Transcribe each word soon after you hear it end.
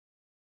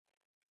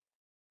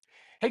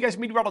Hey guys,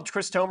 meteorologist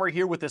Chris Tomer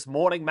here with this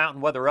morning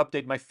mountain weather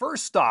update. My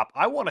first stop,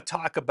 I want to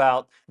talk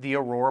about the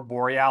Aurora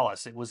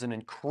Borealis. It was an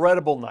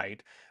incredible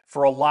night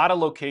for a lot of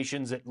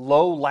locations at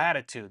low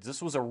latitudes.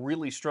 This was a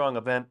really strong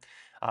event,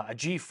 a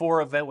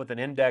G4 event with an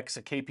index,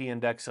 a KP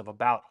index of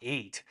about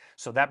 8.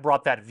 So that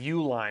brought that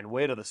view line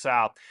way to the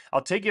south.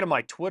 I'll take you to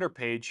my Twitter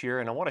page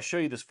here, and I want to show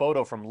you this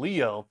photo from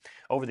Leo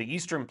over the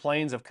eastern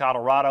plains of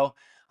Colorado.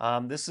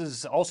 This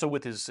is also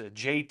with his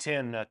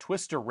J10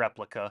 Twister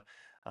replica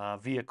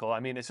vehicle. I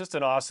mean, it's just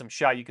an awesome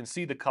shot. You can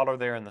see the color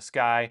there in the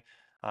sky.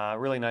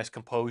 Really nice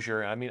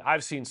composure. I mean,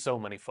 I've seen so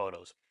many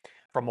photos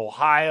from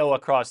Ohio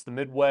across the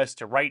Midwest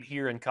to right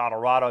here in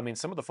Colorado. I mean,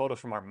 some of the photos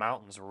from our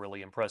mountains were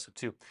really impressive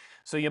too.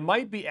 So you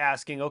might be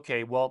asking,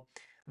 okay, well,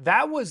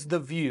 that was the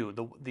view.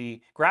 The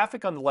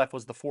graphic on the left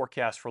was the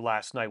forecast for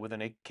last night with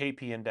an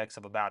KP index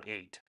of about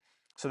 8.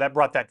 So that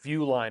brought that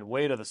view line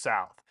way to the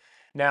south.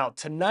 Now,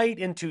 tonight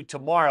into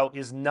tomorrow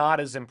is not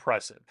as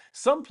impressive.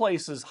 Some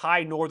places,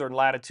 high northern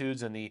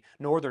latitudes in the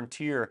northern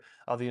tier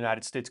of the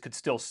United States could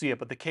still see it,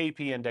 but the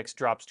KP index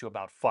drops to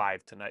about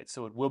 5 tonight,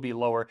 so it will be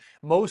lower.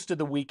 Most of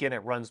the weekend,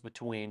 it runs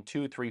between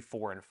 2, 3,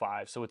 4, and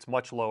 5, so it's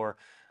much lower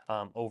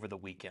over the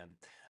weekend.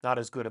 Not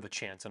as good of a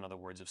chance, in other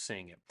words, of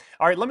seeing it.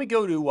 All right, let me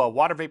go to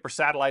water vapor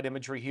satellite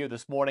imagery here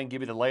this morning,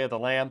 give you the lay of the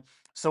land.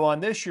 So on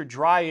this, your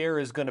dry air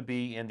is going to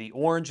be in the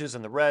oranges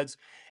and the reds,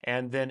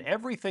 and then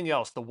everything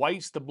else, the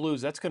whites, the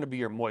blues, that's going to be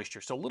your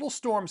moisture. So little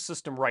storm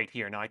system right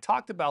here. Now, I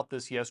talked about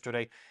this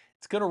yesterday.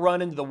 It's going to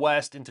run into the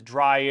west, into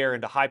dry air,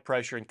 into high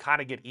pressure, and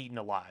kind of get eaten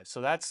alive. So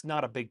that's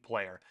not a big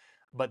player.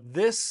 But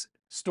this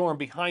storm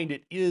behind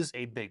it is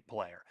a big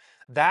player.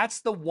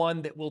 That's the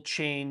one that will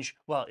change,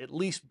 well, at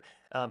least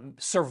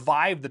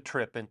survive the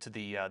trip into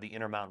the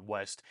Intermountain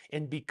West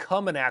and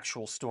become an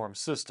actual storm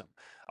system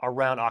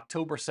around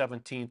October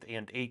 17th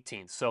and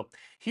 18th. So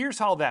here's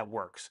how that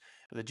works.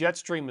 The jet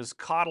stream is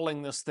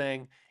coddling this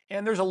thing,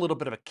 and there's a little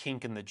bit of a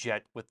kink in the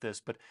jet with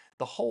this, but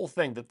the whole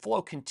thing, the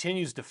flow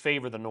continues to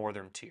favor the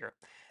northern tier.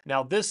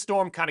 Now, this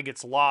storm kind of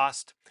gets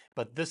lost,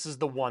 but this is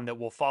the one that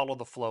will follow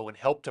the flow and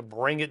help to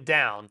bring it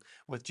down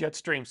with jet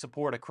stream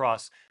support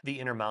across the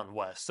Intermountain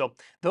West. So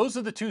those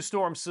are the two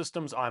storm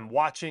systems I'm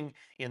watching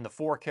in the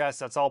forecast.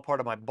 That's all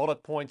part of my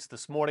bullet points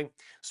this morning.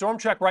 Storm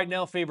track right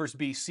now favors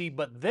BC,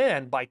 but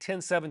then by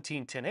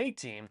 10:17,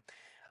 10:18,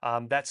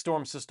 that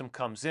storm system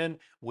comes in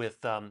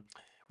with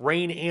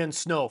rain and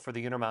snow for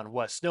the Intermountain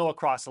West. Snow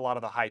across a lot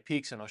of the high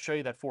peaks, and I'll show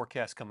you that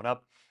forecast coming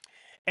up.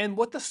 And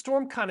what the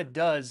storm kind of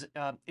does,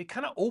 it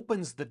kind of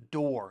opens the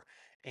door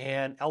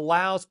and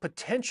allows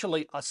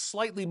potentially a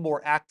slightly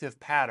more active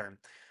pattern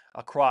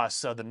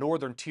across the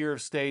northern tier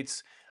of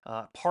states,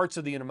 parts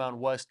of the Intermountain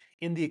West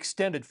in the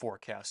extended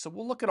forecast. So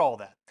we'll look at all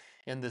that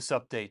in this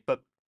update.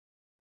 But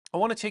I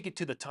want to take you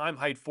to the time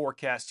height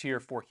forecast here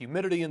for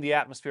humidity in the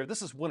atmosphere.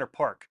 This is Winter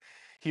Park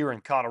here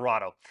in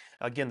Colorado.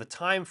 Again, the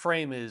time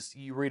frame is,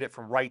 you read it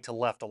from right to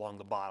left along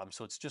the bottom,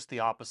 so it's just the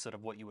opposite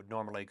of what you would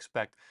normally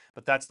expect,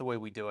 but that's the way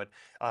we do it.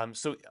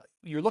 So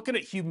you're looking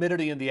at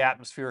humidity in the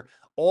atmosphere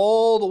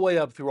all the way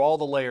up through all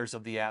the layers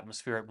of the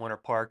atmosphere at Winter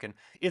Park, and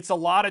it's a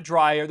lot of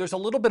dry air. There's a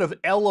little bit of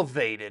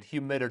elevated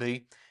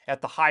humidity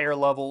at the higher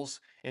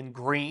levels in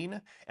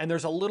green, and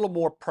there's a little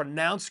more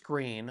pronounced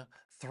green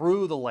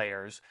through the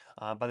layers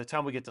by the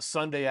time we get to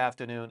Sunday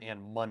afternoon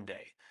and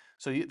Monday.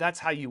 So that's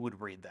how you would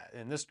read that.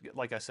 And this,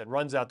 like I said,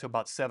 runs out to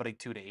about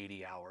 72 to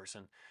 80 hours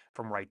and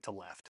from right to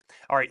left.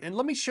 All right, and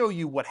let me show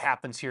you what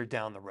happens here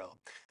down the road.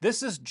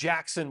 This is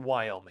Jackson,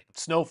 Wyoming,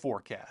 snow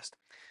forecast.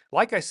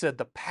 Like I said,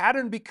 the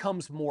pattern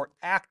becomes more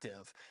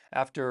active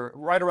after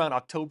right around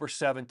October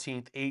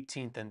 17th,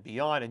 18th, and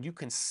beyond. And you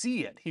can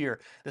see it here.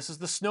 This is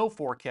the snow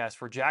forecast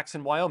for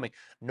Jackson, Wyoming.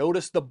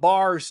 Notice the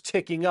bars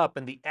ticking up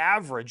and the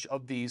average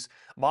of these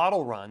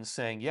model runs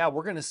saying, yeah,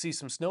 we're going to see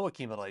some snow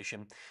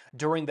accumulation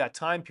during that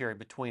time period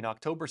between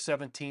October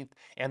 17th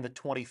and the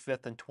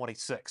 25th and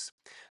 26th.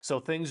 So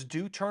things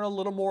do turn a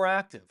little more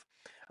active.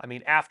 I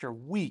mean, after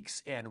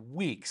weeks and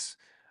weeks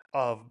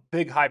of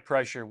big high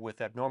pressure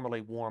with abnormally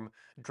warm,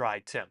 dry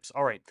temps.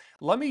 All right,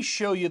 let me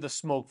show you the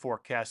smoke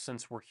forecast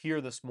since we're here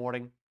this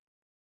morning.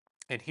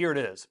 And here it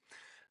is.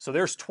 So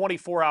there's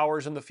 24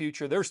 hours in the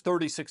future. There's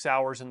 36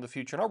 hours in the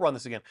future. And I'll run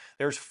this again.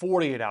 There's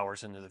 48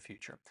 hours into the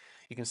future.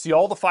 You can see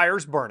all the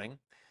fires burning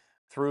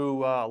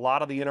through a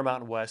lot of the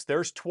Intermountain West.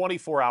 There's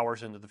 24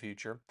 hours into the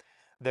future.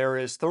 There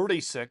is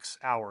 36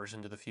 hours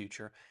into the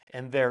future.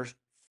 And there's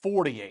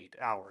 48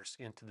 hours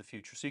into the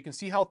future. So you can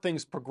see how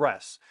things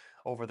progress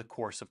over the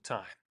course of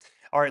time.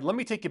 All right, let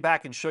me take you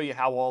back and show you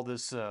how all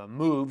this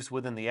moves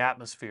within the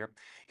atmosphere.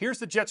 Here's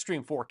the jet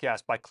stream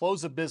forecast by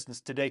close of business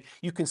today.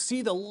 You can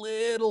see the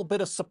little bit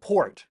of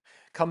support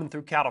coming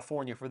through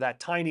California for that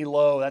tiny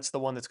low. That's the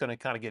one that's going to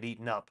kind of get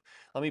eaten up.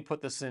 Let me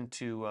put this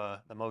into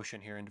the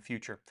motion here into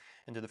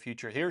the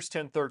future. Here's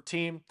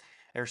 1013.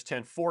 There's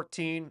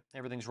 1014.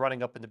 Everything's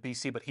running up into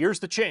BC, but here's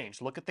the change.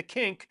 Look at the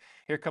kink.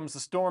 Here comes the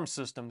storm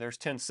system. There's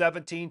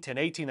 1017,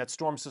 1018. That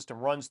storm system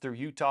runs through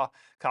Utah,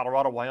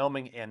 Colorado,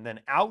 Wyoming, and then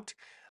out.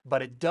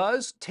 but it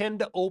does tend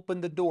to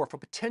open the door for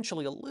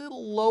potentially a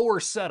little lower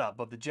setup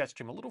of the jet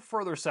stream, a little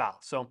further south.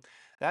 So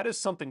that is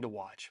something to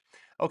watch.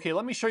 Okay,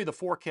 let me show you the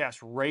forecast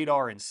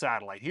radar and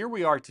satellite. Here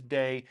we are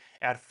today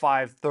at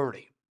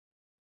 5:30.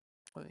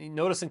 You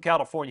notice in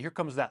California, here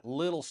comes that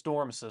little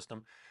storm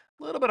system.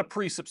 A little bit of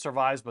precip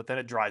survives, but then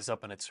it dries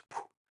up and it's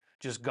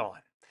just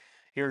gone.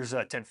 Here's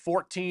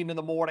 10:14 in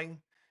the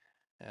morning.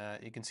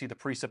 You can see the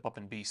precip up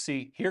in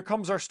BC. Here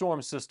comes our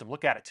storm system.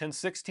 Look at it,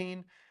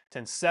 10:16,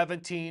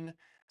 10:17,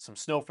 some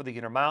snow for the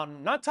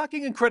Intermountain. Not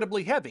talking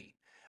incredibly heavy,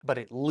 but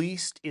at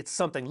least it's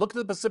something. Look at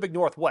the Pacific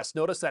Northwest.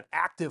 Notice that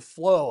active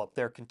flow up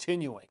there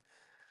continuing.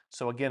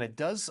 So again, it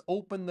does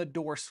open the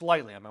door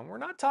slightly. I mean, we're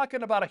not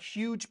talking about a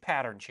huge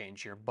pattern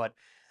change here, but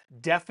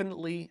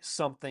definitely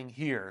something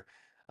here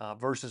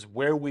versus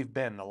where we've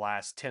been the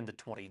last 10 to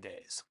 20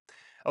 days.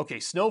 Okay,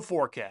 snow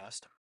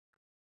forecast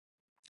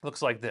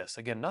looks like this.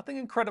 Again, nothing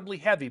incredibly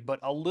heavy, but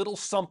a little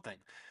something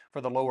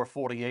for the lower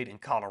 48 in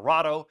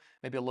Colorado,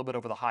 maybe a little bit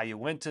over the high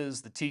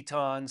Uintas, the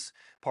Tetons,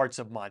 parts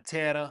of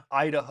Montana,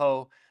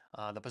 Idaho,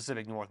 the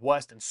Pacific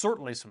Northwest, and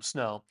certainly some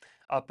snow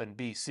up in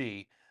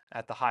BC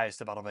at the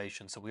highest of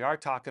elevation. So we are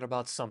talking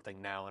about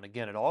something now. And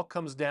again, it all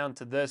comes down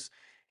to this.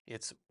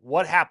 It's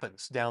what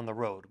happens down the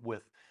road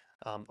with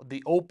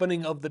the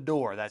opening of the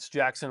door. That's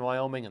Jackson,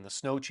 Wyoming, and the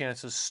snow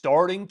chances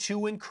starting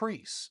to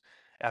increase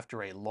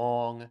after a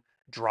long,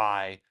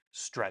 dry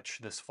stretch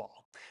this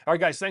fall. All right,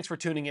 guys, thanks for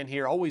tuning in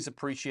here. Always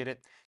appreciate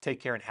it. Take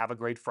care and have a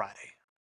great Friday.